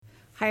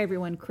Hi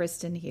everyone,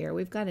 Kristen here.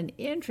 We've got an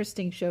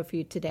interesting show for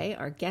you today.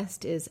 Our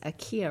guest is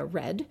Achea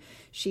Red.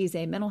 She's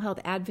a mental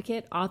health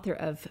advocate, author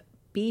of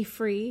Be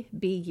Free,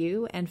 Be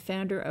You, and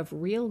founder of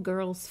Real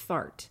Girls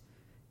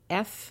F.A.R.T.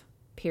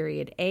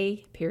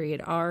 F.A.R.T.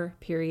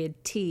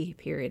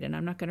 And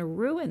I'm not going to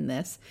ruin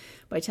this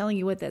by telling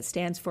you what that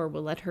stands for.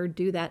 We'll let her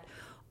do that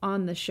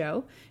on the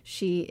show.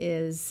 She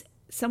is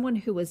someone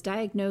who was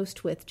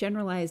diagnosed with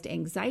generalized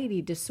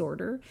anxiety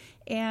disorder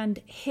and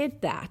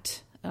hid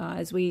that,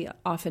 as we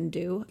often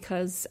do,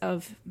 because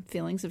of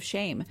feelings of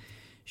shame.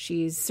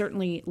 She's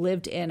certainly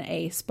lived in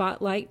a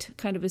spotlight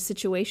kind of a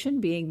situation,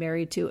 being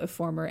married to a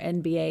former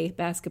NBA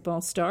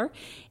basketball star,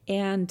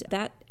 and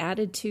that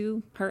added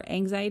to her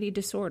anxiety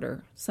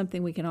disorder,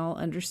 something we can all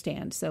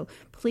understand. So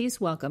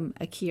please welcome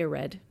Achea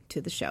Red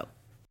to the show.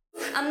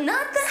 I'm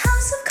not the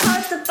house of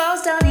cards that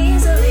falls down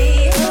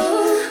easily.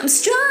 I'm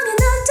strong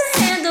enough to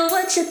handle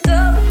what you throw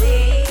at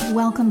me.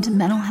 Welcome to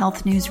Mental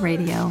Health News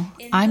Radio.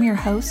 I'm your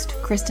host,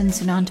 Kristen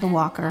Sunanta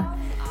Walker.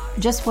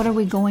 Just what are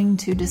we going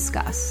to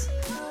discuss?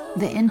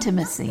 The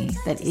intimacy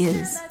that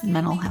is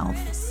mental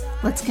health.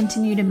 Let's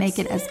continue to make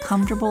it as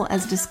comfortable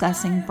as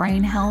discussing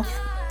brain health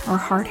or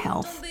heart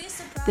health.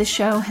 This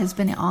show has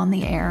been on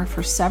the air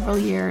for several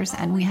years,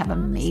 and we have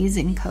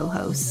amazing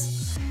co-hosts.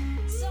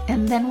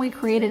 And then we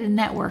created a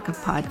network of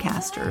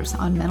podcasters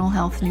on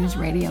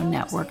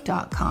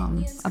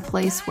mentalhealthnewsradionetwork.com, a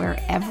place where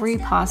every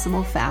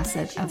possible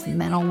facet of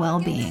mental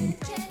well-being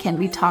can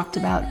be talked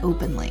about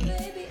openly.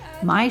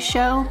 My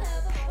show,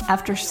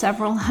 after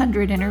several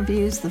hundred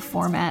interviews, the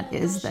format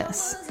is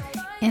this: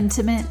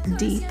 intimate,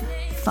 deep,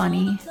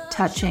 funny,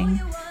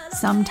 touching,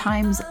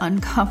 sometimes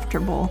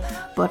uncomfortable,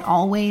 but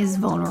always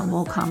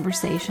vulnerable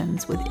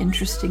conversations with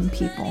interesting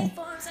people.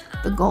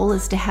 The goal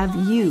is to have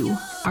you,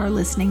 our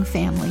listening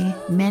family,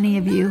 many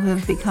of you who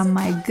have become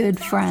my good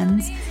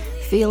friends,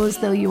 feel as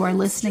though you are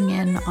listening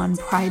in on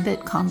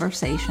private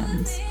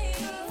conversations.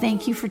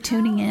 Thank you for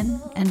tuning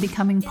in and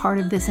becoming part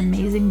of this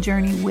amazing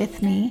journey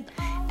with me,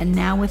 and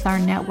now with our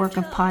network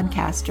of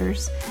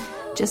podcasters.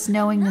 Just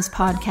knowing this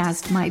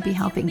podcast might be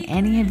helping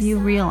any of you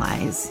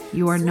realize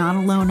you are not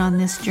alone on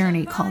this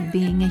journey called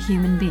being a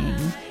human being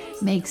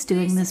makes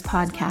doing this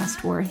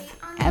podcast worth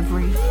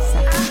every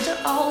second. After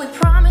all, we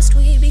promised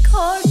we'd be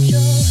cordial.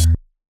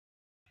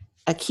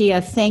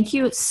 Achea, thank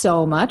you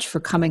so much for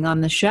coming on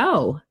the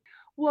show.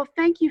 Well,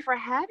 thank you for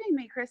having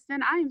me,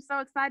 Kristen. I am so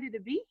excited to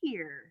be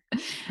here.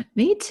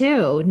 Me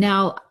too.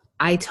 Now,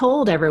 I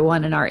told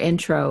everyone in our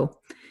intro,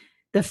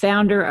 the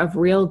founder of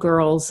Real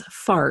Girls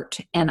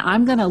F.A.R.T, and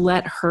I'm going to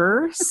let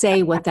her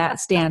say what that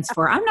stands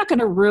for. I'm not going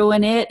to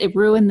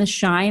ruin the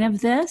shine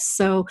of this.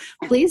 So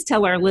please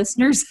tell our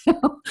listeners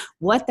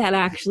what that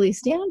actually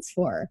stands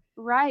for.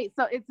 Right.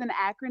 So it's an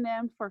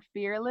acronym for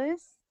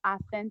Fearless,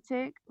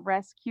 Authentic,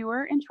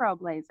 Rescuer, and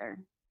Trailblazer.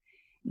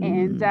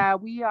 And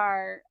we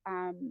are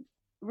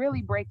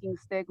really breaking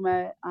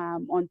stigma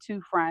on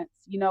two fronts.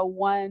 You know,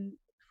 one,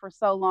 for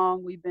so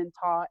long we've been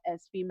taught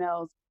as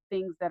females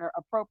things that are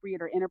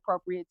appropriate or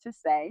inappropriate to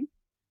say.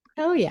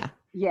 Oh yeah.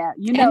 Yeah,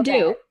 you know, and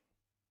do.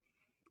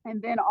 That.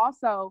 And then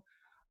also,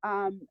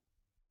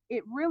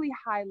 it really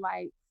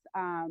highlights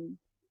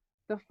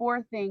the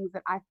four things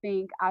that I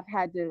think I've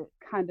had to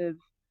kind of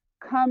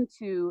come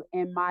to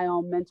in my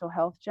own mental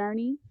health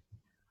journey.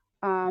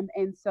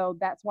 And so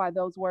that's why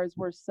those words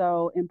were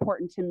so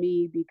important to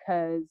me,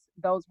 because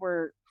those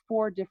were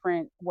four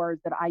different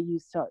words that I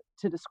used to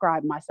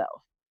describe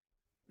myself.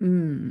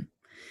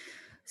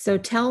 So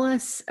tell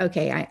us,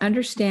 okay, I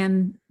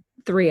understand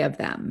three of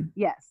them.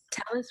 Yes.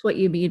 Tell us what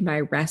you mean by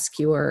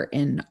rescuer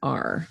in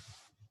R.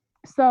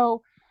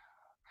 So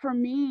for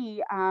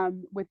me,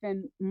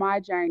 within my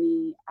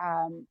journey,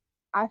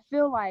 I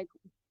feel like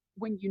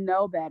when you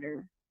know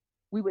better,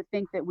 we would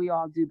think that we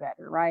all do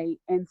better, right?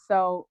 And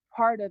so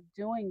part of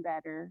doing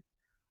better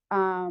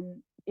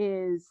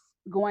is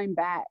going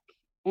back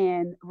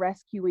and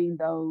rescuing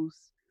those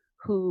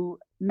who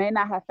may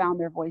not have found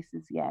their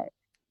voices yet.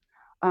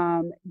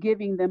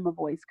 Giving them a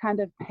voice, kind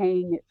of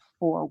paying it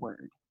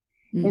forward.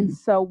 And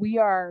so we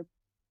are,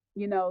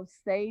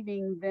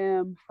 saving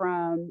them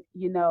from,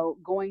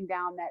 going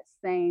down that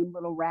same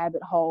little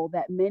rabbit hole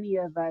that many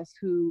of us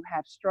who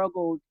have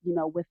struggled,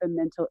 with a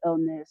mental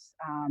illness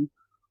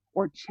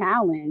or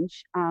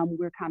challenge,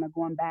 we're kind of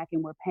going back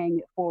and we're paying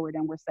it forward,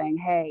 and we're saying,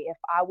 hey, if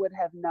I would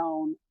have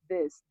known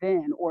this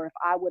then, or if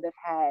I would have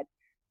had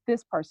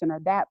this person or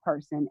that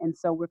person. And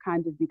so we're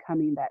kind of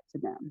becoming that to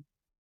them.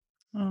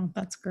 Oh,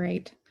 that's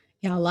great.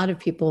 Yeah, a lot of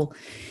people,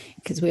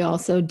 because we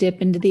also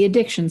dip into the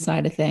addiction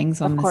side of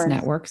things on this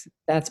network. So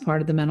that's part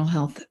of the mental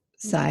health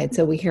side.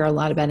 So we hear a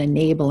lot about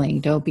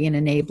enabling. Don't be an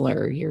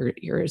enabler.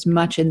 You're as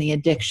much in the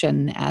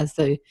addiction as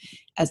the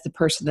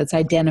person that's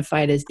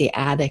identified as the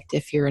addict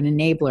if you're an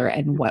enabler.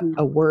 And what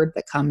a word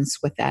that comes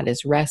with that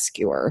is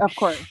rescuer. Of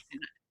course.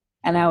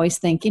 And I always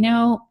think,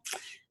 I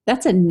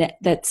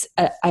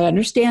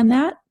understand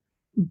that,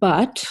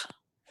 but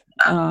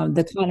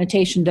the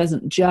connotation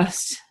doesn't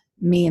just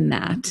mean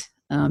that,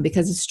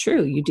 because it's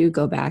true. You do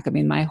go back. I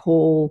mean, my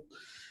whole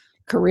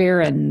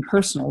career and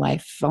personal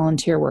life,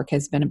 volunteer work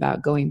has been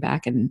about going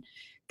back and,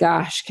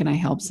 gosh, can I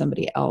help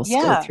somebody else go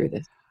Yeah. through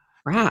this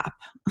crap?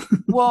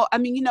 Well, I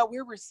mean,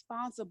 we're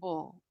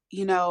responsible,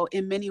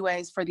 in many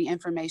ways for the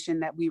information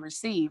that we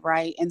receive,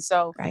 right? And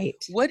so,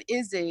 Right. what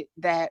is it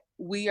that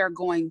we are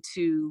going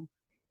to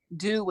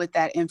do with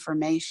that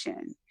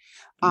information?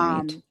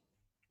 Right.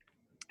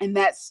 And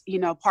that's,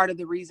 part of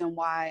the reason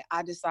why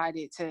I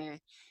decided to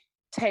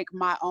take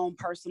my own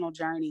personal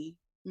journey,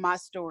 my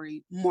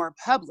story more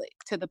public,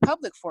 to the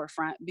public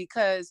forefront,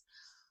 because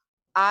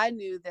I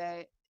knew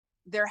that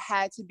there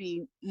had to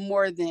be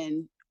more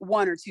than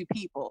one or two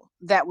people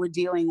that were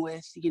dealing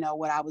with,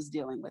 what I was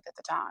dealing with at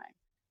the time.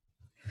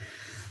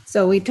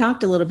 So we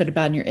talked a little bit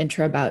about in your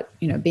intro about,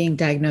 being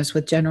diagnosed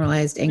with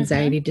generalized Mm-hmm.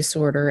 anxiety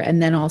disorder,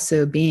 and then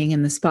also being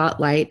in the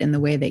spotlight and the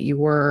way that you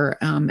were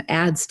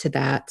adds to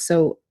that.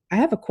 So I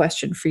have a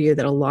question for you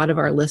that a lot of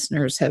our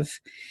listeners have,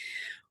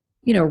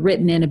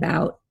 written in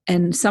about.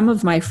 And some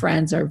of my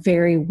friends are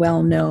very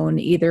well known,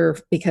 either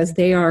because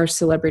they are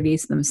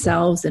celebrities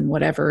themselves in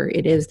whatever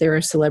it is they're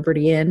a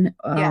celebrity in,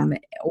 Yeah.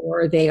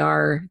 or they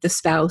are the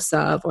spouse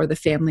of or the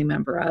family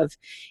member of,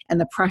 and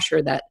the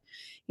pressure that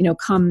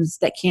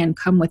that can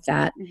come with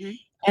that. Mm-hmm.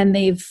 And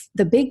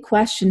the big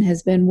question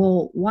has been,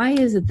 well, why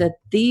is it that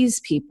these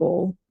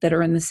people that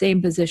are in the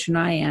same position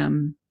I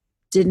am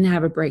didn't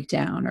have a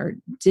breakdown or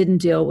didn't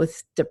deal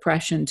with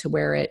depression to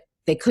where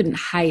they couldn't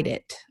hide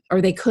it,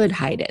 or they could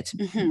hide it,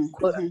 Mm-hmm.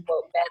 quote Mm-hmm.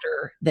 unquote,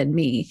 better than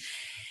me?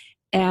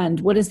 And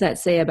what does that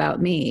say about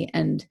me?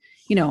 And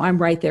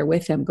I'm right there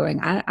with them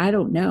going, I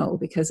don't know,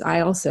 because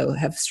I also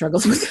have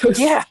struggled with those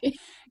Yeah. things.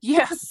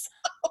 Yeah.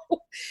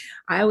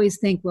 I always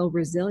think, well,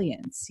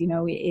 resilience,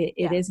 it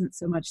Yeah. isn't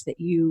so much that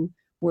you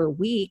were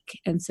weak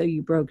and so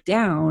you broke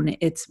down.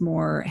 It's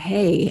more,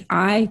 hey,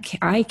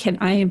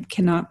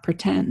 cannot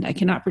pretend. I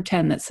cannot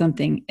pretend that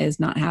something is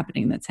not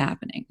happening that's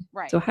happening.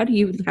 Right. So how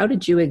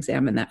did you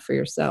examine that for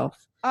yourself?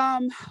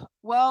 Um,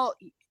 well,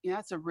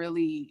 that's a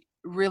really,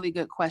 really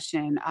good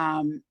question.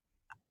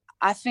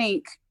 I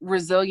think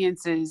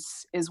resilience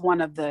is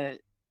one of the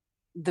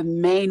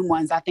main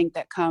ones I think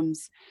that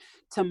comes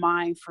to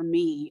mind for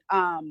me.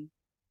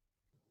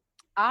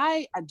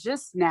 I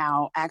just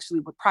now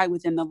actually, probably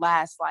within the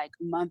last like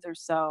month or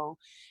so,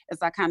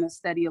 as I kind of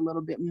study a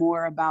little bit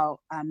more about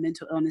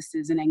mental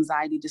illnesses and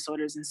anxiety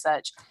disorders and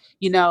such,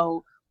 you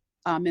know,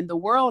 in the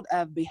world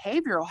of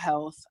behavioral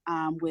health,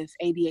 with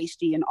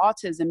ADHD and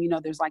autism,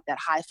 there's like that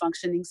high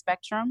functioning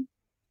spectrum.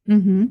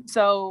 Mm-hmm.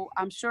 So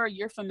I'm sure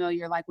you're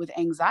familiar, like with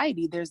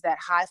anxiety, there's that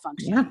high Yeah.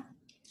 functioning.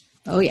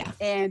 Oh yeah.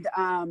 And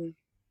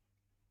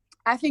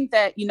I think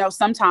that,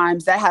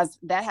 sometimes that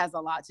has a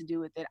lot to do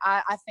with it.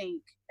 I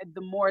think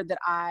the more that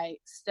I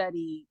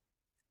study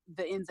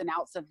the ins and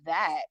outs of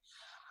that,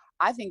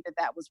 I think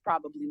that was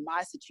probably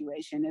my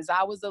situation, is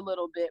I was a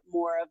little bit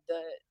more of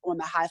the on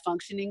the high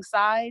functioning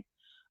side.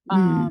 Mm.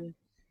 Um,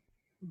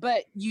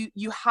 but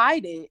you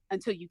hide it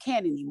until you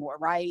can't anymore,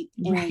 right?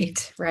 And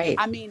Right. Right.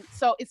 I mean,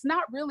 so it's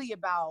not really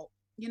about,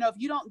 if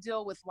you don't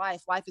deal with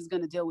life, life is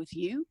going to deal with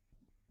you.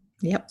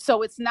 Yep.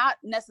 So it's not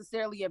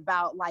necessarily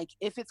about like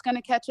if it's going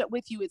to catch up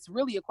with you, it's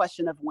really a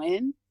question of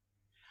when.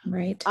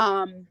 Right.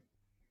 Um,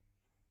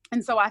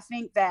 and so I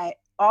think that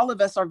all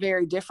of us are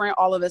very different.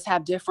 All of us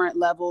have different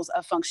levels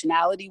of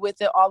functionality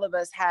with it. All of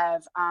us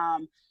have,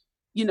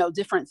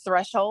 different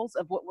thresholds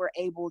of what we're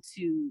able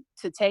to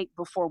take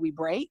before we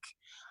break.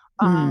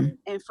 Mm.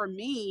 And for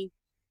me,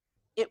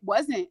 it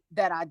wasn't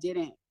that I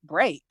didn't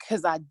break,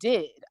 because I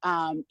did.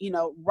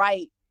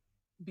 Right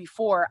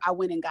before I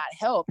went and got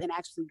help and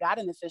actually got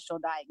an official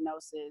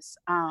diagnosis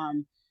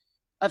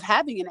of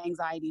having an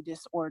anxiety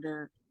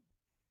disorder,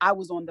 I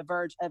was on the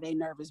verge of a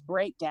nervous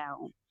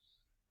breakdown.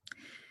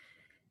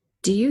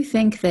 Do you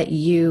think that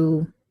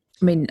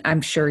I mean, I'm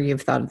sure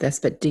you've thought of this,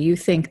 but do you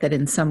think that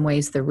in some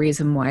ways the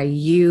reason why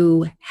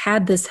you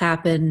had this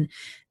happen,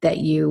 that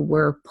you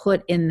were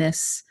put in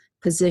this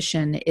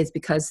position, is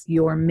because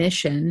your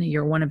mission,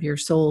 one of your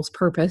soul's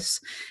purpose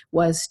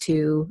was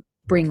to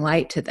bring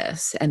light to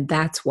this? And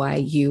that's why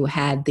you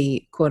had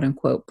the quote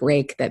unquote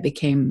break that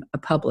became a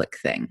public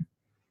thing?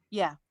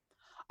 Yeah,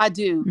 I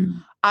do.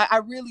 Mm. I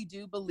really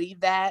do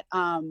believe that.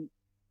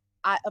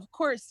 Of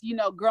course,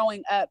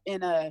 growing up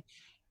in a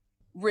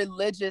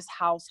religious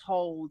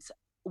household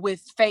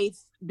with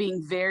faith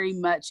being very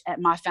much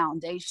at my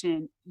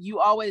foundation, you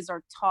always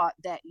are taught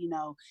that,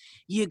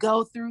 you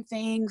go through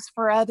things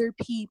for other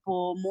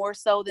people more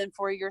so than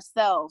for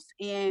yourself.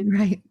 And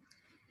Right.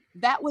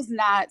 that was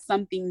not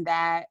something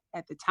that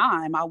at the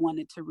time I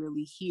wanted to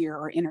really hear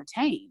or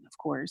entertain, of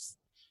course.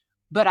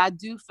 But I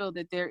do feel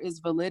that there is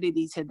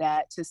validity to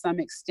that to some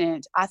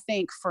extent. I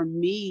think for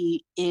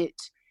me, it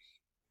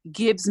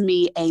gives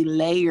me a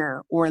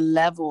layer or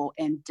level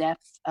and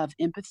depth of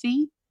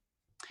empathy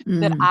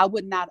that Mm. I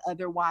would not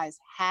otherwise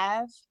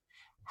have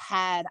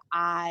had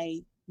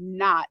I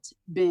not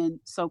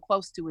been so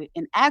close to it.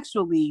 And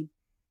actually,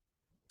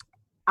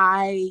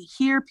 I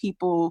hear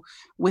people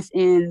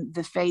within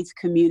the faith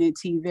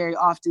community very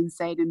often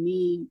say to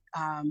me,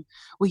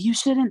 well, you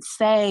shouldn't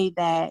say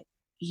that,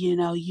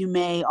 you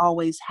may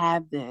always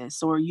have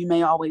this, or you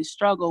may always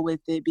struggle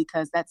with it,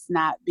 because that's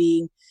not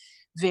being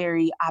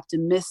very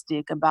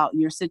optimistic about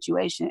your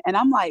situation. And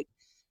I'm like,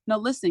 no,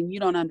 listen, you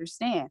don't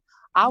understand.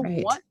 I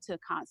Right.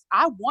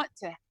 I want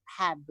to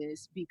have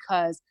this,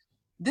 because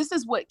this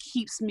is what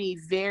keeps me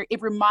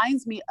it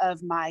reminds me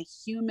of my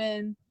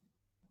human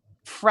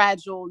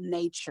fragile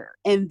nature,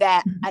 and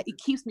that it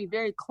keeps me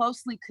very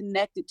closely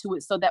connected to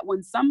it, so that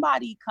when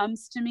somebody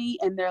comes to me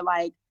and they're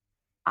like,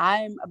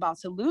 I'm about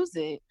to lose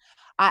it,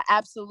 I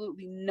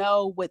absolutely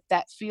know what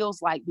that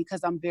feels like, because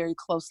I'm very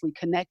closely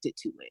connected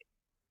to it.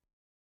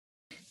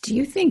 Do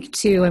you think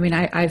too, I mean,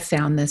 I've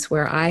found this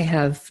where I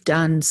have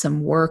done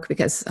some work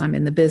because I'm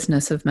in the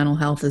business of mental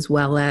health as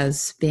well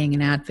as being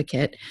an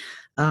advocate,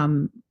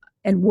 um,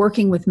 and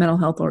working with mental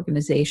health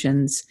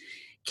organizations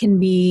can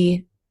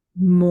be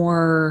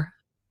more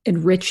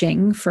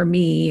enriching for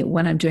me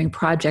when I'm doing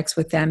projects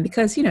with them,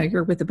 because,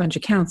 you're with a bunch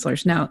of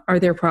counselors. Now, are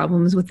there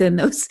problems within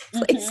those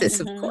places?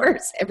 Of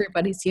course,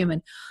 everybody's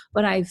human.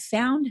 But I've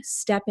found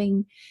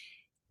stepping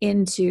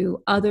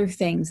into other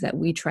things that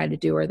we try to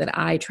do, or that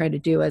I try to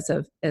do as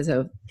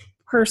a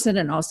person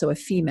and also a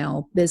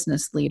female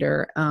business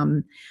leader.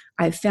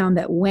 I've found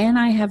that when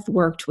I have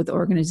worked with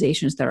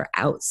organizations that are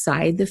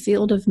outside the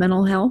field of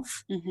mental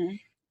health,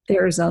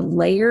 there's a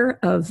layer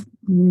of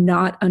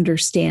not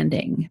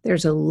understanding.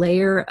 There's a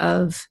layer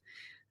of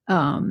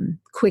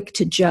quick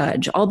to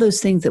judge, all those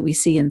things that we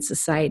see in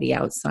society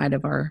outside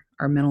of our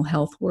mental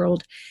health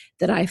world,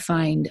 that I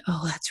find,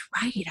 oh, that's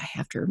right, I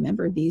have to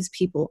remember these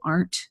people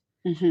aren't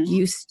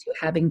used to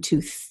having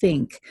to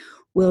think,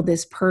 well,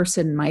 this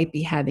person might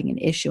be having an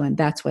issue, and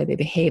that's why they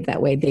behave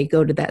that way. They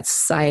go to that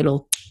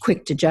societal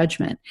quick to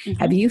judgment.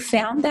 Have you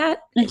found that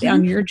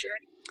on your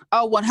journey?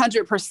 Oh,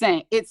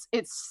 100%. It's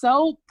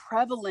so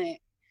prevalent,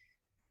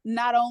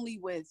 not only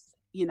with,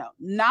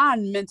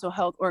 non-mental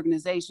health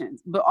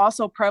organizations, but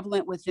also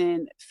prevalent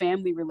within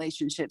family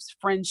relationships,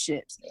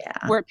 friendships,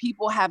 where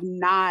people have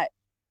not,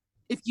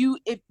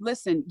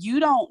 listen, you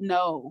don't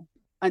know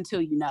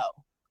until you know.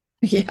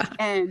 Yeah.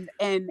 And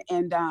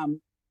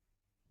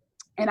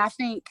I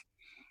think,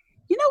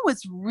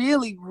 what's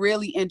really,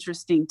 really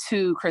interesting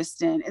too,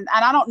 Kristen, and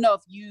I don't know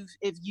if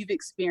you've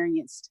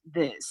experienced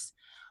this,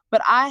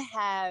 but I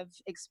have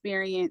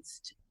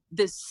experienced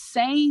the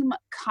same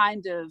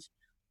kind of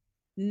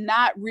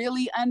not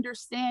really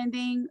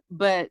understanding,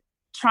 but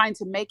trying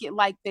to make it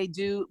like they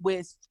do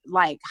with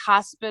like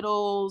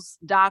hospitals,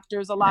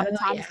 doctors, a lot of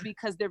times,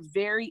 because they're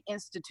very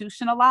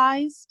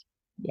institutionalized.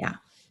 Yeah.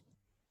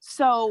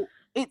 So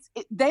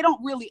they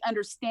don't really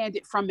understand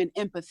it from an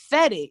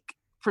empathetic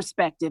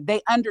perspective.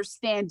 They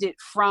understand it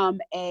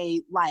from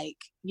a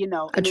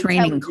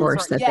training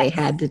course that they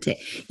had to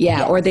take.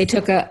 Yeah. Or they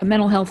took a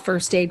mental health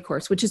first aid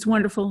course, which is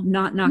wonderful.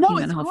 Not knocking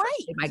mental health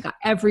first aid. My God,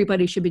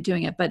 everybody should be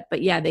doing it.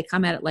 But yeah, they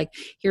come at it like,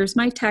 here's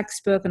my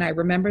textbook, and I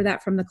remember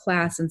that from the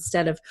class,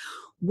 instead of,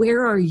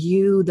 where are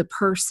you, the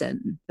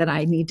person that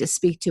I need to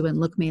speak to,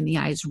 and look me in the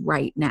eyes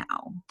right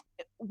now?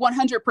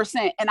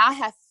 100%. And I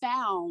have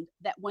found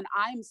that when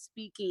I'm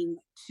speaking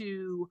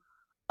to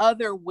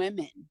other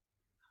women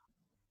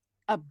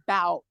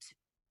about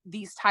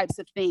these types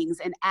of things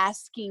and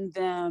asking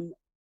them,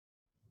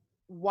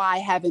 why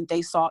haven't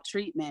they sought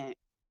treatment?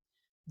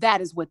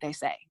 That is what they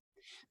say.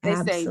 They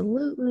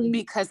Absolutely. say,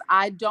 because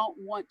I don't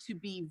want to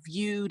be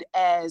viewed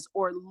as,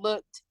 or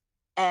looked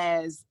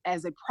as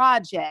a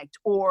project,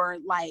 or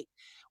like,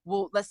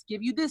 well, let's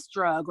give you this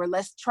drug, or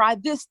let's try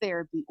this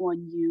therapy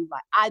on you.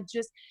 Like,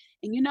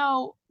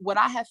 and what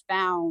I have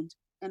found,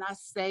 and I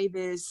say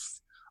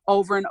this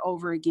over and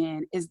over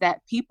again, is that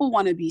people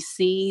want to be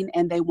seen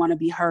and they want to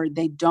be heard.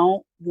 They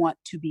don't want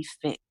to be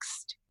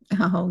fixed.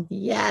 Oh,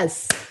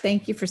 yes.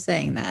 Thank you for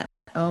saying that.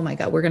 Oh my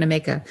God, we're going to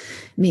make a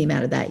meme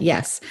out of that.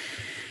 Yes,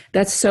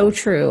 that's so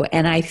true.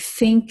 And I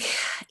think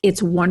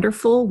it's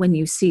wonderful when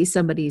you see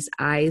somebody's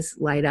eyes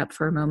light up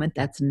for a moment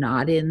that's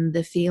not in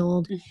the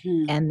field,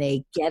 and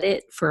they get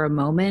it for a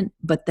moment.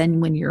 But then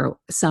when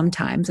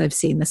sometimes I've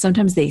seen this,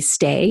 sometimes they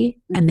stay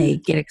and they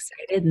get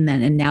excited,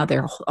 and now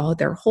they're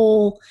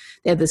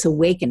they have this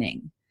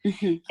awakening,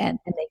 and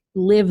they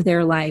live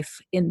their life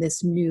in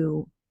this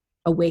new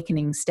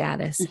awakening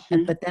status.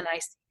 But then I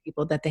see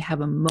people that they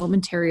have a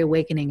momentary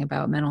awakening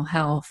about mental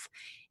health,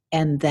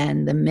 and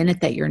then the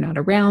minute that you're not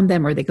around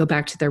them, or they go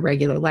back to their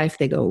regular life,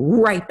 they go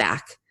right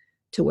back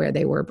to where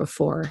they were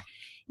before.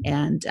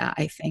 And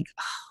I think,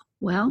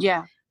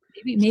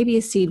 maybe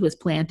a seed was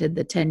planted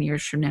that 10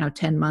 years from now,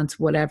 10 months,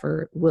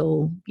 whatever,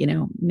 will,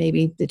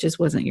 maybe it just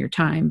wasn't your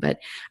time. But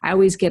I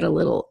always get a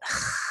little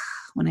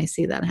when I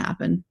see that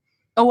happen.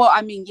 Oh, well,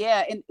 I mean,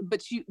 yeah.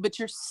 But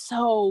you're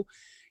so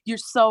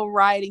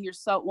right. And you're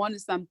so onto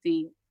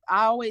something.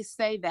 I always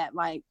say that,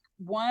 like,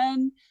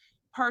 one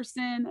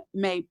person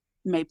may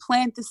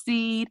plant the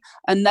seed,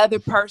 another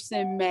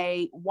person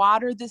may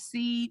water the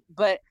seed,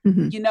 but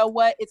you know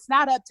what? It's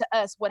not up to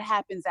us what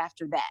happens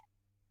after that.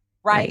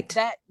 Right?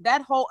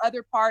 That whole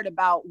other part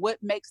about what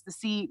makes the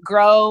seed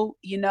grow,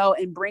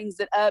 and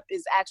brings it up,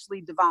 is actually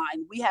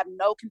divine. We have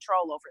no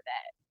control over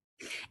that.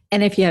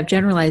 And if you have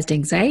generalized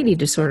anxiety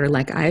disorder,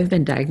 like I've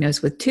been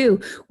diagnosed with too,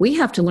 we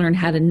have to learn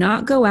how to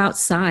not go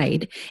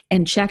outside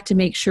and check to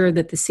make sure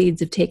that the seeds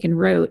have taken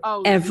root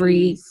Oh,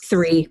 every geez.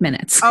 3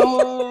 minutes.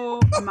 Oh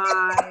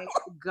my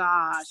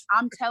gosh.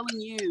 I'm telling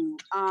you,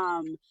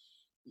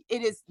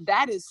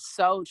 that is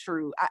so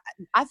true.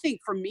 I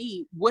think for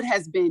me, what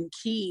has been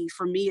key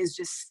for me is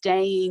just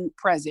staying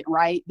present,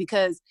 right?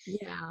 Because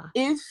Yeah.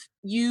 if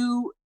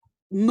you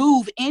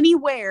move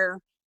anywhere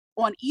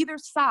on either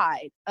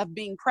side of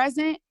being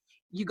present,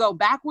 you go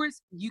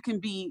backwards, you can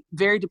be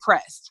very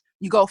depressed.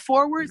 You go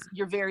forwards,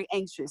 you're very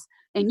anxious.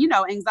 And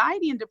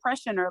anxiety and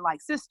depression are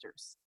like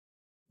sisters.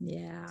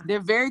 Yeah. They're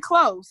very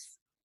close.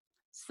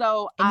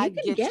 So And I you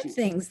can get get you.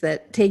 things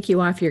that take you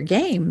off your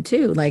game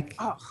too. Like,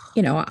 Oh,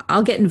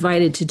 I'll get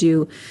invited to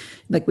do,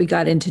 like, we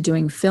got into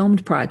doing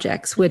filmed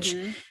projects, which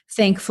mm-hmm,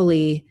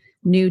 thankfully,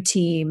 new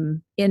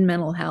team in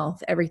mental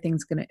health,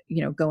 everything's going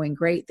to, going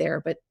great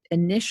there. But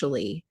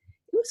initially,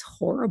 it was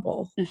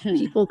horrible. mm-hmm.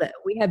 People that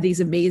we have these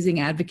amazing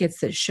advocates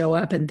that show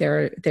up and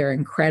they're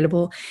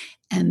incredible.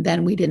 And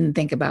then we didn't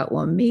think about,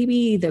 well,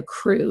 maybe the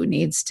crew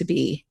needs to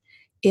be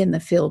in the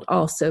field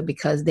also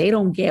because they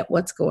don't get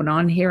what's going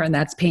on here and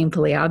that's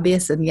painfully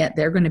obvious, and yet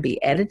they're going to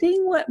be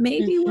editing what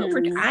we're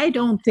Mm-hmm. I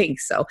don't think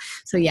so.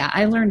 So yeah,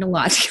 I learned a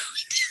lot.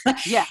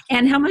 Yeah.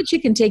 And how much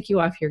it can take you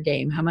off your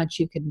game, how much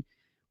you can,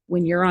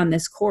 when you're on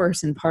this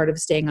course, and part of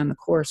staying on the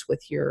course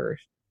with your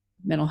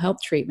mental health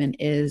treatment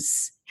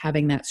is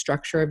having that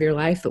structure of your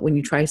life, but when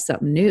you try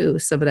something new,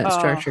 some of that Oh,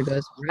 structure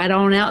goes right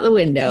on out the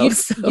window. you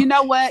So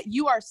know what?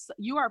 You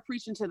are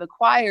preaching to the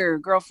choir,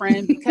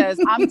 girlfriend, because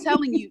I'm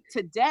telling you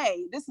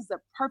today, this is a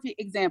perfect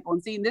example.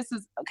 And seeing this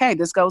is okay,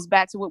 this goes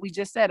back to what we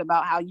just said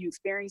about how you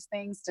experience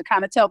things to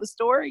kind of tell the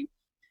story.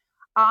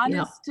 yeah.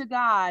 Honest to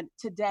God,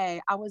 today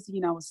I was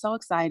so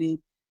excited,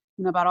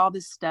 about all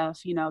this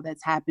stuff,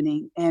 that's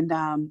happening. And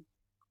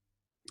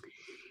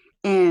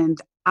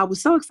I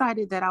was so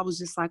excited that I was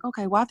just like,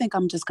 okay, well, I think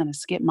I'm just going to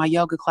skip my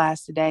yoga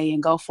class today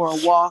and go for a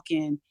walk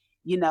and,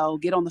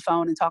 get on the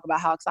phone and talk about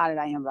how excited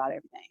I am about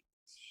everything.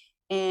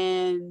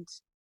 And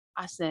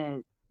I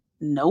said,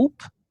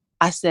 nope.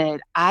 I said,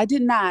 I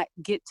did not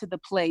get to the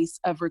place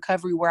of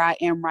recovery where I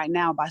am right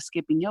now by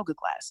skipping yoga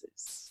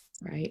classes.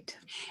 Right.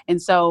 And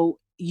so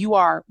you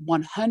are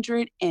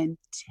 110%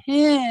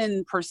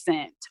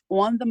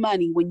 on the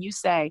money when you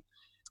say,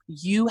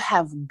 you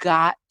have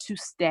got to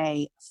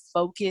stay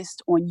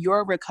focused on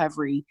your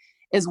recovery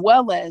as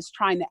well as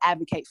trying to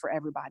advocate for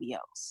everybody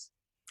else.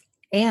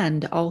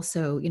 And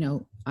also,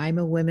 I'm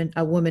a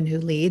woman who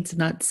leads.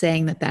 Not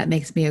saying that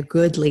makes me a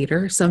good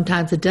leader.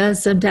 Sometimes it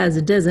does, sometimes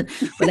it doesn't,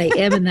 but I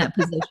am in that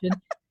position.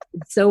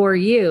 So are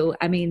you.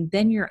 I mean,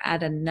 then you're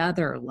at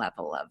another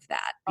level of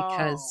that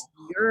because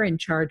Oh, you're in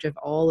charge of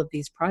all of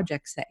these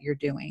projects that you're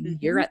doing.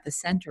 You're mm-hmm. at the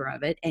center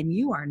of it, and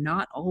you are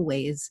not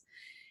always,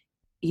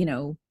 you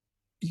know,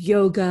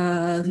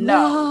 yoga, No,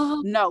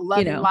 love, no, you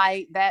loving know.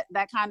 light, that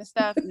kind of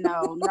stuff.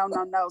 No, no,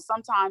 no, no.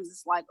 Sometimes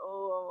it's like,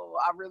 oh,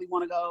 I really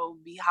want to go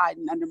be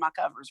hiding under my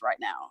covers right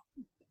now.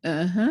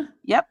 Uh-huh.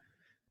 Yep.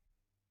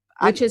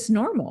 I Which is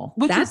normal.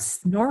 which is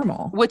That's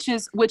normal. which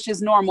is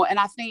normal. And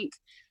I think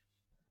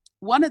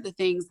one of the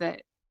things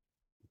that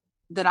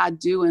I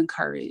do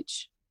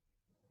encourage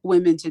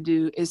women to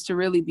do is to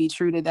really be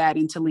true to that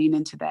and to lean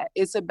into that.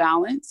 It's a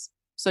balance.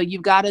 So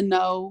you've got to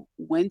know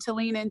when to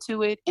lean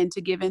into it and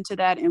to give into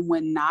that and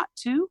when not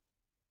to.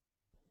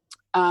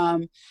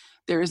 Um,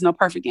 there is no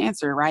perfect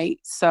answer, right?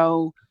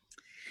 So,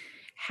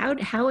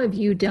 How have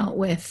you dealt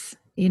with,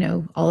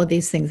 all of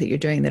these things that you're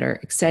doing that are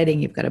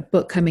exciting? You've got a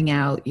book coming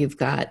out, you've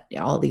got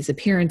all these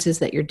appearances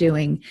that you're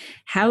doing.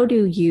 How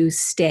do you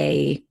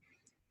stay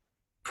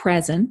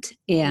present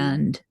mm-hmm,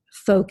 and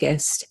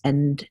focused?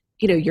 And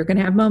you're going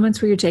to have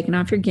moments where you're taking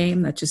off your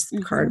game. That's just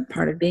mm-hmm,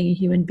 part of being a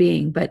human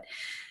being, but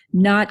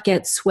not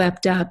get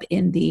swept up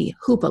in the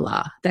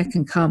hoopla that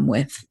can come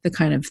with the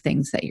kind of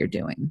things that you're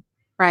doing.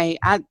 right.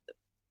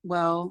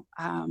 Well,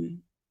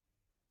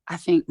 I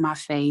think my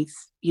faith,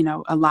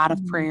 a lot of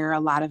Mm. prayer, a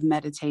lot of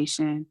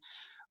meditation,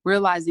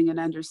 realizing and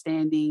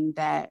understanding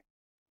that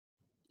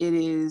it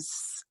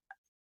is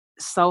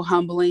so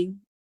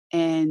humbling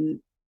and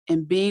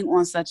being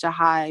on such a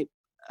high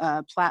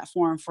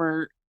platform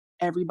for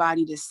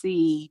everybody to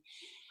see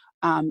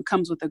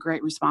comes with a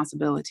great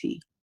responsibility.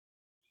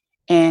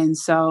 And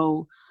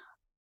so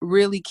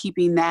really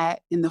keeping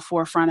that in the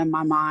forefront of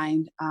my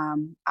mind.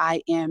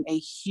 I am a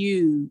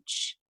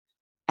huge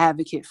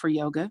advocate for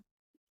yoga.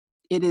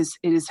 It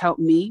has helped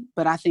me,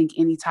 but I think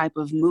any type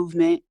of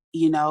movement,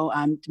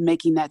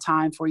 making that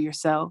time for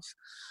yourself,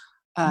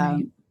 Right.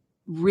 um,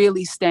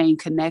 really staying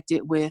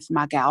connected with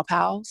my gal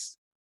pals.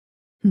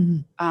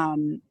 Mhm.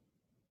 Um,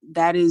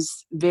 that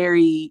is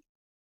very,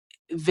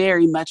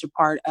 very much a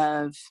part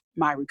of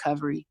my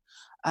recovery.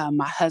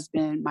 My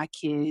husband, my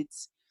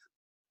kids,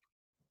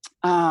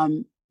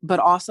 but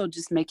also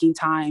just making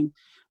time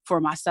for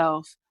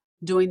myself,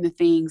 doing the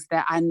things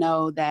that I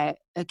know that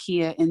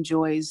Achea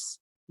enjoys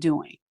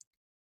doing.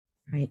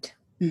 Right.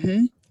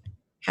 Hmm.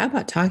 How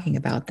about talking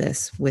about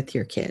this with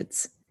your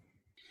kids?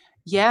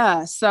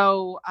 Yeah.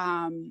 So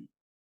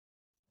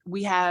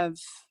we have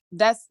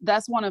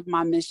that's one of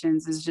my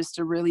missions, is just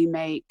to really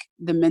make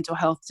the mental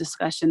health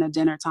discussion a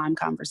dinner time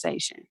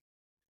conversation.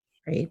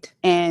 Right.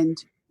 And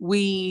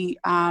we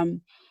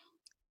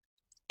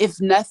if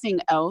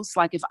nothing else,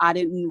 like if I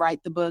didn't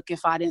write the book,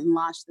 if I didn't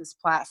launch this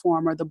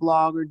platform or the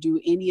blog or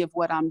do any of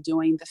what I'm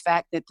doing, the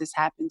fact that this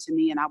happened to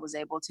me and I was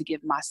able to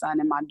give my son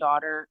and my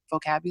daughter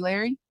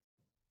vocabulary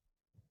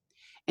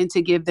and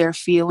to give their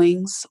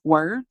feelings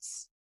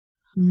words,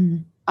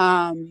 Mm.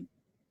 um,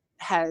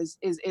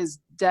 is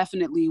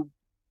definitely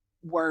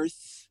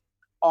worth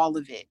all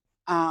of it.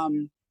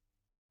 And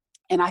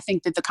I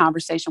think that the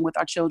conversation with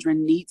our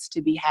children needs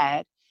to be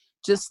had,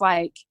 just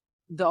like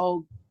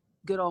the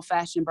good old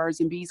fashioned birds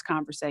and bees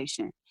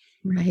conversation.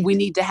 We Right.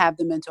 need to have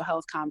the mental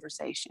health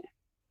conversation.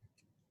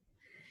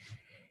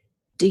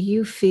 Do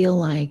you feel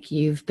like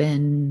you've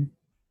been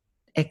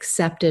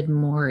accepted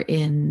more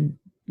in,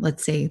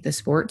 let's say, the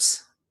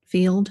sports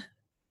field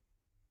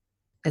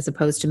as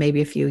opposed to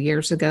maybe a few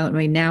years ago? I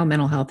mean, now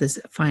mental health is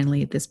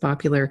finally this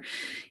popular,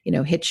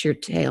 hitch your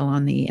tail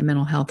on the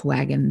mental health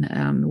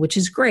wagon, which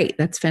is great.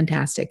 That's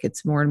fantastic.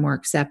 It's more and more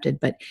accepted.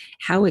 But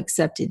how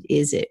accepted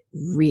is it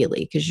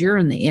really? Because you're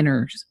in the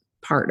inner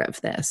part of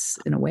this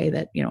in a way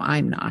that,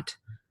 I'm not.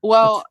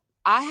 Well, That's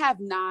I have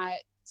not.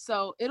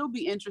 So it'll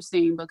be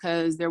interesting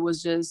because there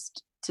was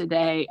just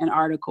today an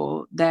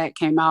article that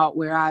came out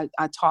where I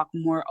talk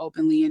more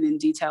openly and in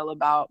detail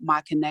about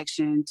my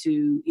connection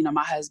to,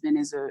 my husband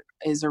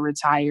is a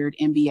retired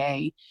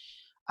NBA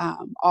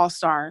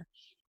all-star,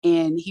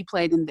 and he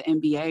played in the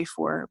NBA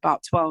for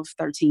about 12,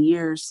 13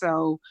 years.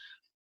 So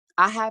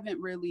I haven't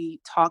really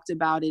talked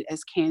about it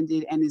as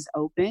candid and as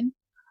open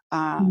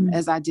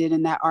as I did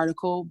in that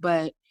article.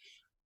 But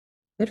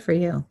good for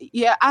you.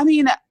 yeah, I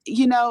mean,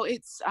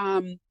 it's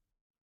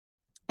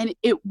and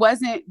it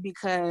wasn't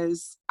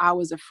because I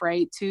was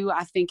afraid to.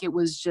 I think it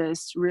was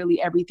just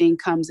really everything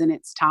comes in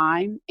its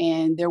time,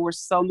 and there were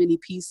so many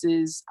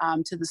pieces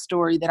to the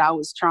story that I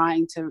was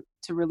trying to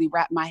really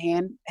wrap my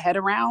head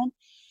around.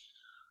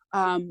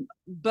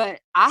 But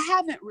I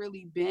haven't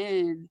really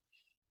been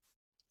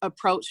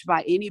approached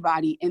by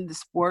anybody in the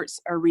sports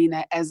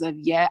arena as of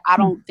yet. I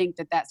Hmm. don't think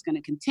that that's going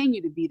to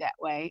continue to be that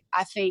way.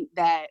 I think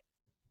that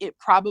it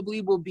probably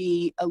will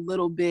be a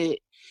little bit,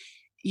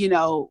 you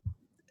know,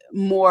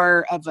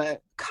 more of a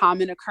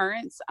common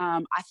occurrence.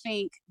 I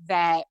think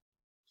that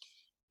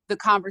the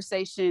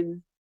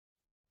conversation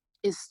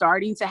is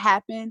starting to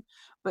happen,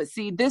 but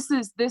see, this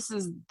is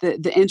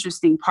the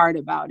interesting part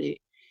about it.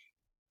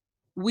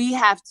 We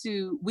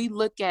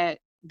look at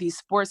these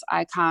sports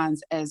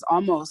icons as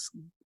almost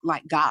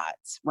like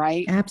gods,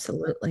 right?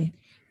 Absolutely.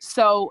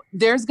 So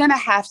there's going to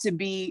have to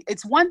be,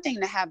 it's one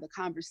thing to have the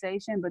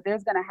conversation, but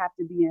there's going to have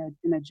to be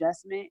an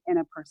adjustment and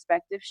a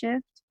perspective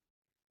shift.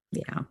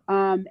 Yeah.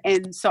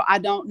 And so I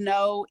don't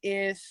know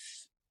if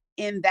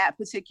in that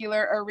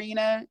particular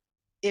arena,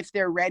 if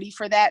they're ready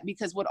for that,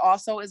 because what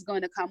also is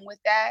going to come with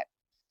that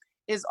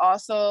is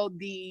also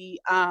the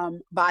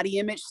body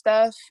image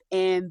stuff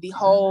and the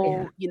Oh,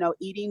 yeah. whole,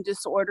 eating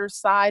disorder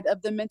side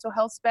of the mental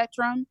health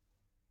spectrum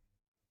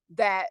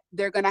that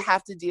they're going to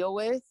have to deal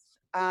with.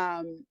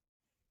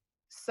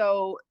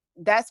 So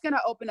that's going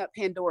to open up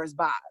Pandora's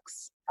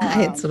box.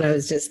 It's what I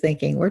was just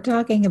thinking. We're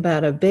talking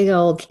about a big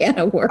old can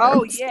of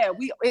Oh worms. yeah,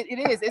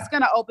 it is. It's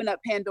going to open up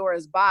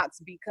Pandora's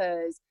box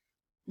because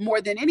more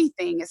than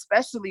anything,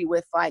 especially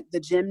with like the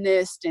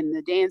gymnast and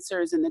the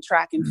dancers and the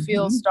track and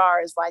field Mhm.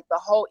 stars, like the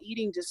whole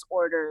eating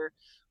disorder,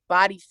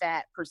 body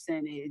fat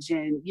percentage,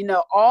 and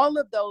all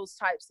of those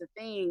types of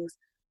things.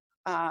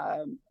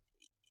 Um,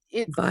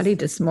 Body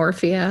it's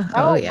dysmorphia.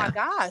 Oh, oh my yeah.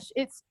 gosh,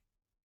 it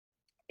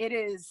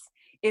is.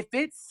 If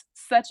it's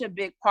such a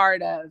big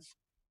part of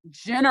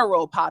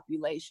general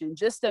population,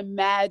 just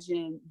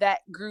imagine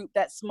that group,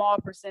 that small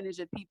percentage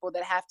of people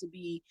that have to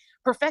be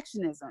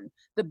perfectionism,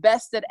 the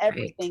best at Right.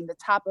 everything, the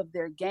top of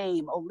their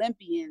game,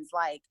 Olympians,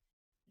 like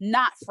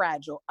not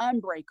fragile,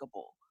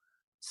 unbreakable.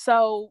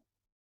 So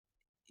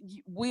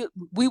we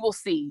will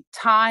see.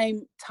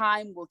 Time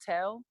will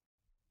tell.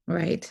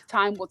 Right.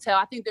 Time will tell.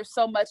 I think there's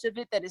so much of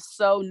it that is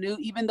so new.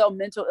 Even though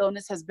mental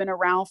illness has been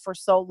around for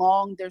so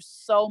long, there's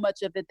so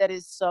much of it that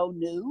is so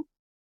new.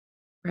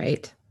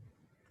 Right.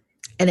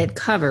 And it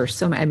covers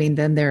so I mean,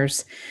 then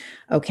there's,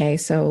 okay,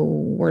 so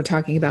we're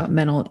talking about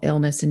mental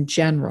illness in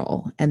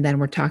general, and then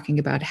we're talking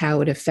about how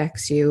it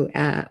affects you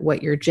at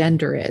what your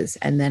gender is.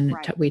 And then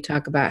Right. we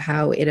talk about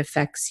how it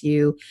affects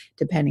you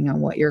depending on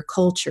what your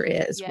culture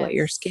is, what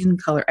your Yes. skin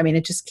color. I mean,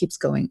 it just keeps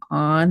going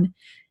on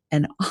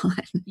and on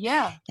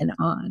Yeah. and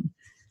on.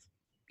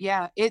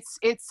 Yeah, it's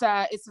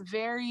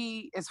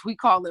very, as we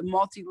call it,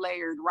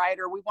 multi-layered, right?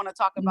 Or we want to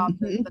talk about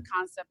the Mhm.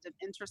 concept of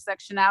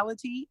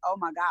intersectionality. Oh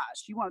my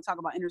gosh, you want to talk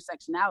about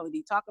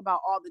intersectionality? Talk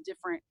about all the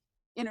different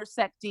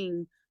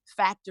intersecting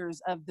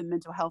factors of the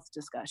mental health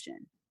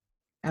discussion.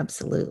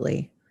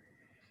 Absolutely.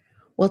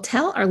 Well,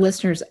 tell our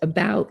listeners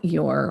about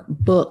your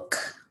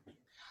book.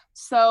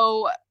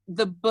 So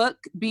the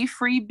book "Be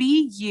Free,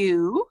 Be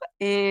You"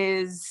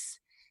 is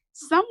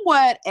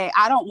somewhat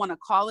I don't want to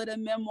call it a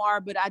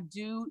memoir, but I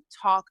do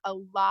talk a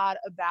lot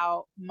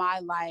about my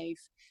life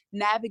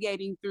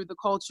navigating through the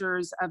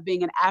cultures of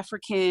being an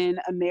African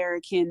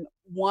American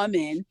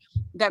woman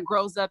that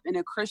grows up in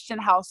a Christian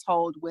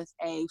household with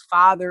a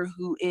father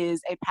who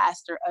is a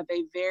pastor of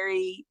a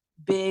very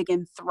big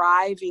and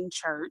thriving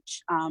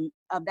church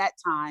of that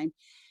time.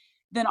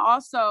 Then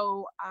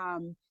also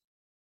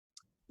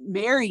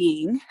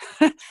marrying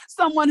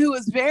someone who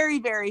is very,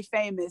 very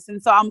famous.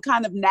 And so I'm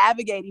kind of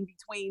navigating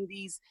between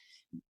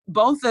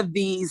both of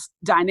these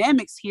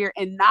dynamics here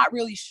and not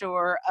really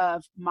sure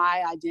of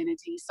my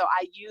identity. So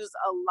I use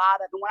a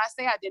lot of, and when I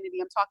say identity,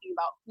 I'm talking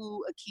about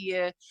who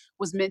Achea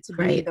was meant to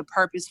be, Right. the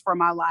purpose for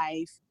my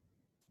life,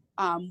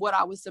 what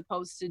I was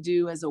supposed to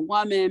do as a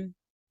woman,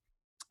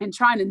 and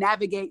trying to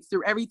navigate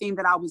through everything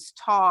that I was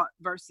taught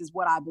versus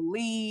what I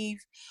believe.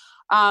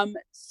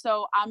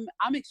 So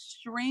I'm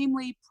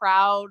extremely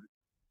proud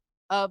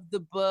of the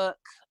book,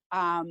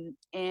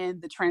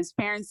 and the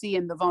transparency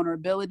and the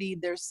vulnerability.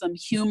 There's some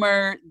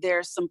humor.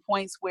 There's some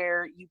points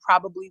where you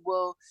probably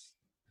will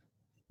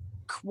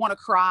want to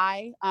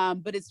cry,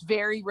 but it's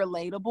very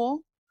relatable,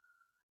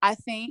 I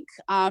think.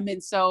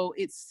 And so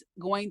it's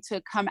going to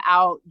come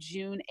out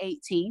June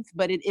 18th,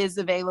 but it is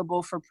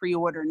available for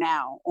pre-order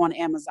now on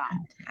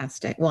Amazon.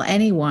 Fantastic. Well,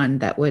 anyone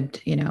that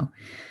would,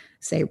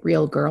 say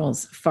real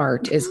girls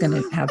fart is going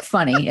to have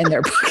funny in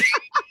their book.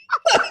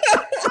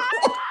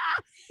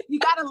 You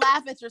got to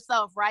laugh at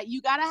yourself, right?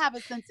 You got to have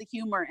a sense of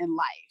humor in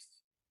life.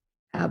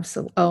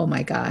 Absolutely. Oh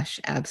my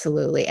gosh.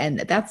 Absolutely. And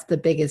that's the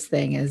biggest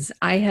thing is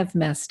I have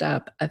messed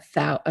up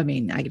I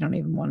mean, I don't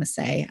even want to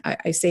say,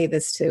 I say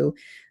this to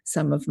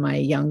some of my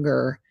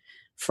younger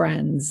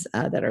friends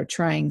that are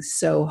trying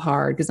so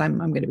hard because I'm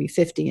going to be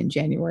 50 in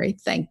January.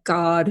 Thank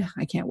God.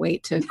 I can't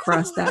wait to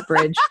cross that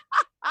bridge.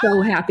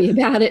 So happy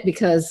about it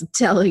because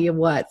tell you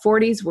what,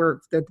 40s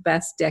were the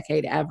best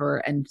decade ever.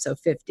 And so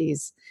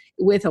 50s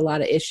with a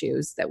lot of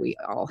issues that we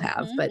all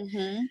have, but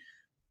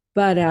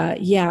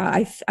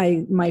yeah,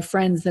 my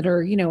friends that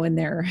are, in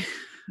their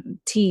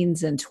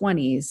teens and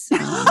 20s,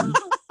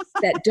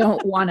 that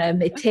don't want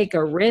to take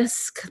a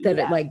risk, that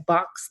it like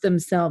box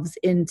themselves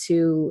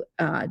into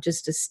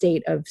just a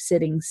state of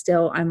sitting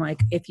still. I'm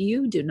like, if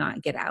you do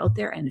not get out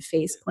there and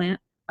face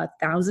plant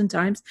 1,000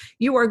 times,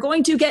 you are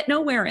going to get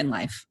nowhere in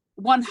life.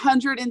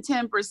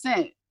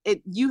 110%.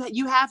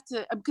 You have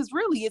to, because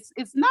really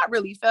it's not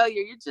really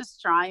failure. You're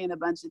just trying a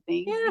bunch of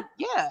things.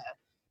 Yeah.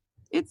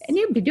 And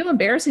you do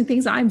embarrassing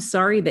things. I'm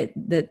sorry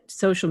that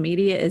social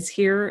media is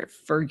here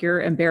for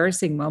your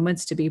embarrassing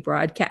moments to be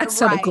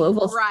broadcast on a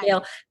global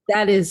scale.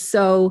 That is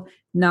so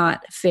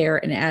not fair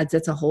and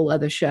that's a whole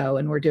other show.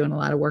 And we're doing a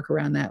lot of work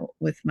around that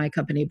with my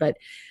company, but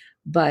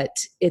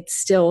it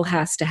still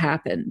has to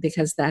happen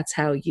because that's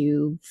how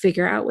you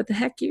figure out what the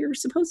heck you're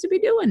supposed to be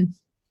doing.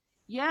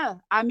 Yeah.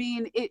 I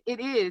mean, it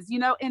is,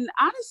 and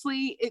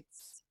honestly,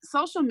 it's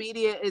social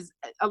media is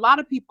a lot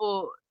of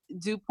people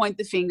do point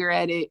the finger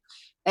at it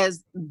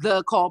as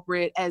the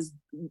culprit, as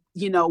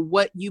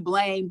what you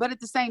blame, but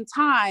at the same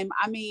time,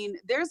 I mean,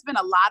 there's been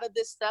a lot of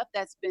this stuff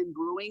that's been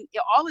brewing.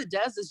 All it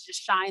does is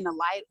just shines a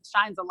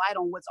light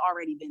on what's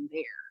already been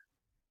there.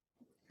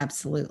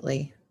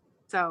 Absolutely.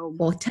 So,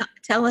 well,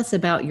 tell us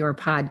about your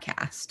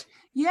podcast.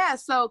 Yeah,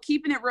 so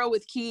Keeping It Real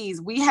with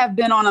Keys, we have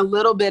been on a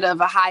little bit of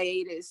a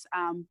hiatus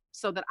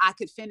so that I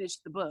could finish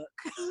the book.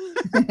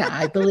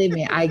 I believe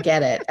me, I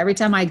get it. Every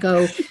time I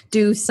go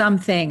do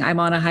something, I'm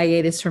on a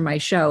hiatus from my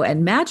show.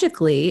 And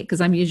magically,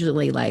 because I'm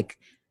usually like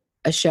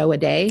a show a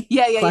day.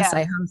 Plus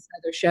I host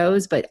other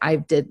shows, but I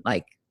did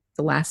like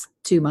the last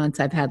 2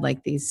 months, I've had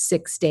like these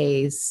 6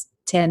 days,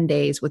 10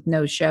 days with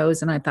no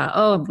shows. And I thought,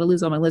 oh, I'm going to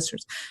lose all my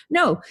listeners.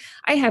 No,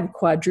 I have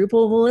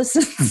quadruple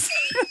listens.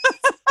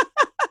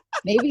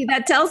 Maybe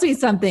that tells me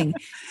something.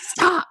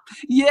 Stop.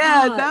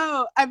 Yeah,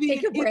 no. I mean,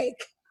 take a break.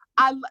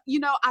 I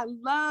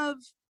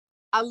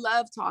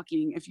love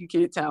talking, if you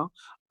can't tell.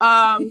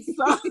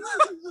 So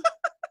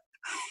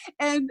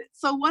and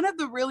so one of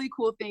the really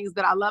cool things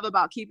that I love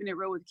about Keeping It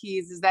Real with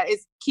Keys is that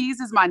Keys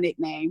is my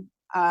nickname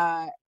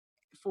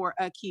for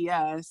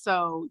Achea.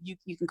 So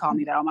you can call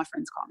me that. All my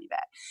friends call me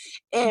that.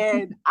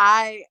 And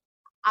I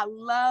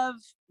love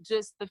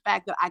just the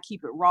fact that I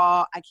keep it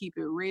raw. I keep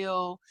it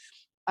real.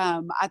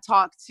 I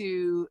talk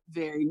to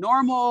very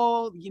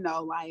normal,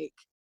 like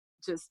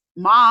just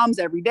moms,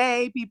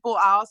 everyday people.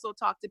 I also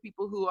talk to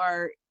people who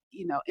are,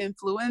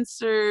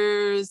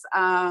 influencers.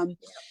 And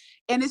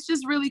it's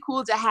just really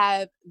cool to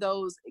have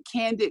those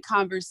candid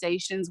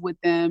conversations with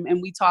them.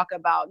 And we talk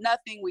about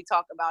nothing. We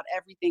talk about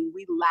everything.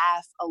 We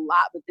laugh a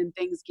lot, but then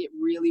things get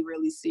really,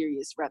 really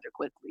serious rather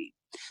quickly.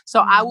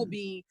 So I will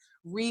be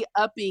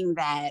re-upping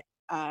that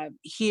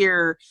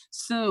here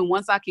soon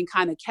once I can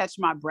kind of catch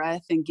my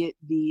breath and get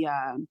the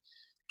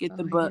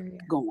book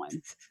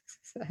going.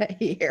 I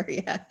hear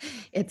you.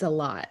 It's a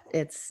lot.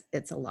 It's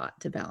a lot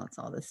to balance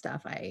all this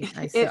stuff. And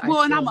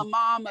I'm a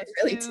mom of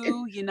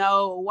two,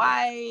 a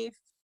wife.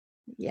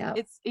 Yeah.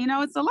 It's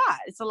it's a lot.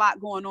 It's a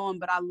lot going on,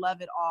 but I love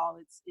it all.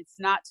 It's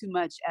not too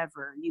much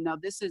ever.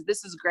 This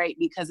is great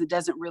because it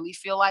doesn't really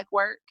feel like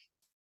work.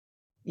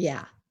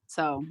 Yeah.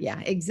 So yeah,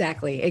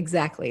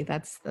 exactly.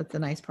 That's the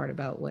nice part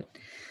about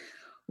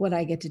what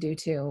I get to do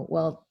too.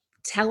 Well,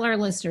 tell our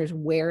listeners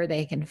where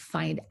they can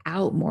find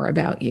out more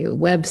about you,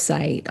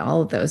 website,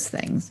 all of those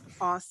things.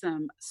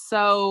 awesome.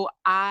 So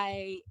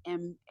I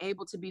am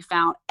able to be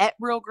found at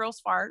Real Girls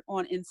Fart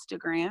on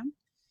Instagram.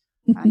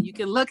 You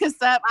can look us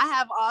up. I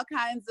have all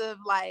kinds of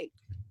like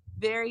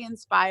very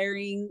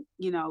inspiring,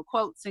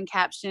 quotes and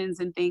captions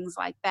and things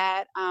like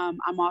that.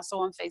 I'm also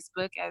on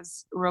Facebook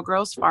as Real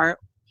Girls Fart.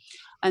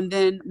 And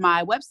then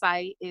my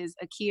website is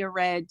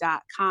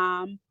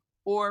acheared.com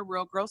or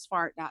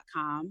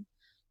realgirlsfart.com.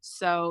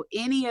 So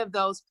any of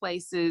those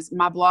places,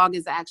 my blog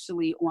is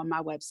actually on my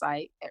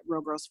website at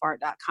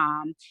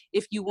realgirlsfart.com.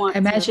 If you want I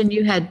imagine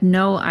you had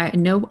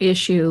no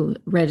issue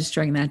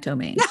registering that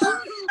domain.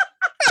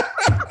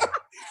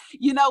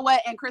 You know what?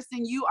 And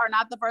Kristen, you are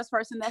not the first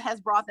person that has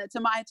brought that to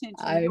my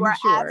attention. You are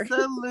sure.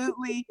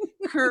 absolutely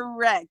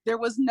correct. There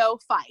was no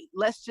fight.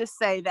 Let's just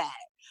say that.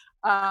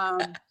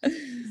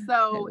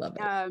 So,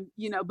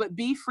 but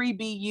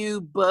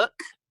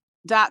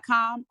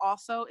BeFreeBuBook.com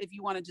also, if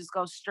you want to just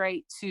go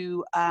straight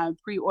to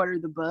pre-order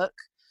the book.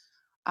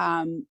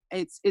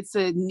 It's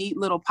a neat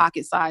little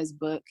pocket-sized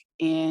book,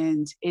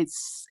 and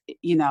it's,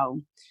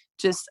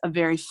 just a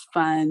very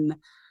fun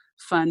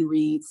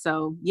read.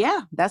 So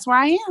yeah, that's where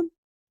I am.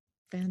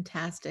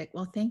 Fantastic.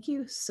 Well, thank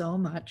you so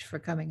much for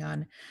coming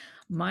on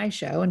my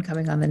show and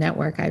coming on the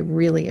network. I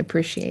really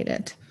appreciate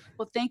it.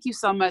 Well, thank you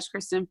so much,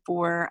 Kristen,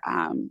 for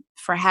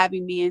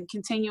having me and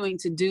continuing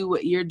to do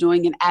what you're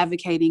doing and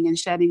advocating and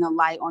shedding a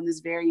light on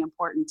this very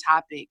important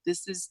topic.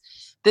 This is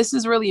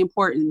really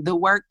important, the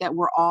work that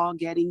we're all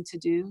getting to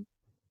do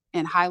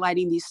and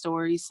highlighting these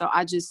stories. So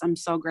I'm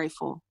so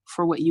grateful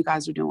for what you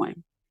guys are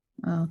doing.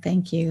 Oh,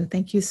 thank you.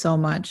 Thank you so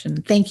much.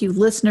 And thank you,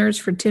 listeners,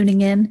 for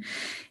tuning in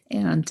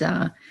and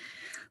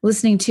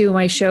listening to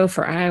my show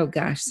for,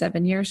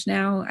 7 years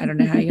now. I don't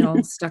know how you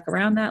all stuck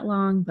around that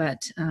long,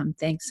 but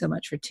thanks so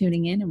much for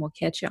tuning in, and we'll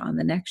catch you on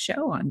the next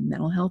show on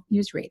Mental Health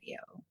News Radio.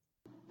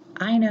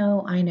 I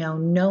know,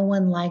 no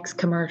one likes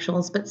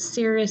commercials, but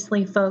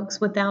seriously,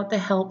 folks, without the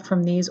help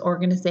from these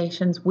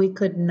organizations, we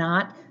could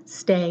not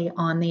stay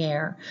on the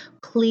air.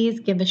 Please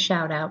give a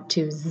shout out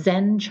to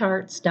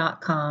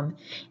zencharts.com.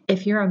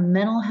 If you're a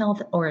mental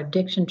health or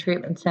addiction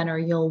treatment center,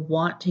 you'll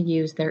want to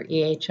use their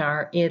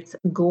EHR. It's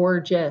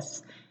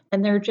gorgeous,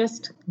 and they're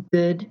just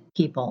good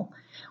people.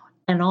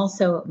 And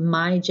also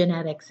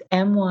MyGenetics,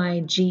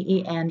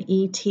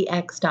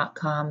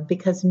 MyGenetx.com,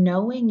 because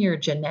knowing your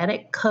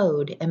genetic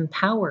code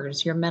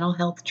empowers your mental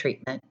health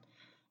treatment.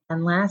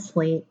 And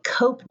lastly,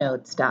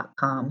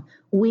 CopeNotes.com.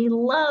 We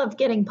love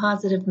getting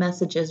positive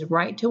messages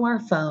right to our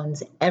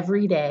phones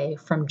every day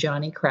from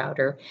Johnny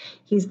Crowder.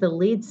 He's the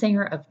lead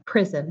singer of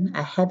Prison,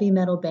 a heavy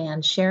metal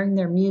band sharing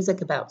their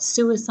music about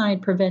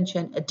suicide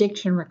prevention,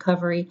 addiction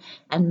recovery,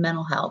 and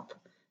mental health.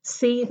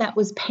 See, that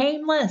was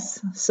painless.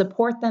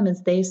 Support them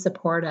as they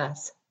support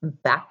us.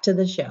 Back to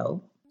the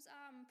show.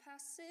 I'm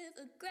passive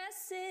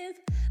aggressive,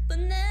 but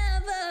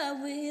never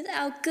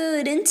without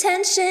good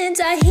intentions.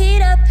 I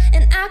heat up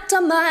and act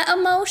on my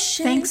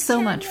emotions. Thanks so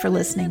much for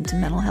listening to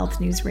Mental Health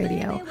News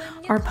Radio.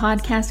 Our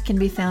podcast can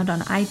be found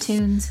on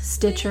iTunes,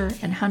 Stitcher,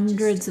 and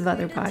hundreds of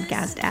other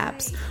podcast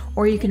apps,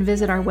 or you can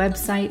visit our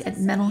website at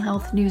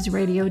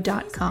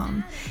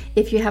mentalhealthnewsradio.com.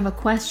 If you have a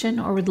question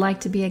or would like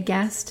to be a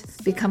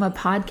guest, become a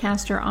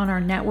podcaster on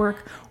our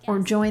network, or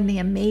join the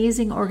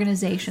amazing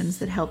organizations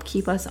that help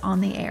keep us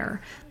on the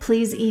air,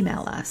 please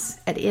email us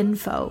at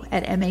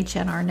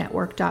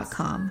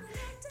info@mhnrnetwork.com.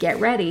 Get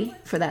ready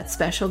for that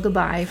special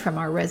goodbye from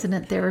our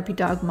resident therapy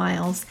dog,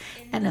 Miles,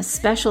 and a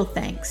special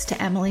thanks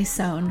to Emily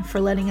Sohn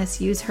for letting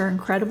us use her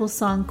incredible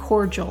song,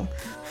 Cordial,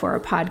 for our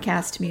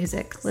podcast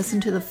music.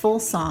 Listen to the full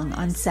song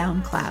on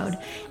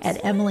SoundCloud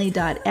at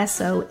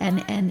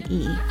emily.sonne.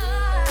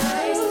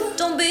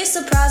 Don't be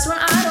surprised when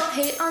I don't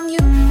hate on you.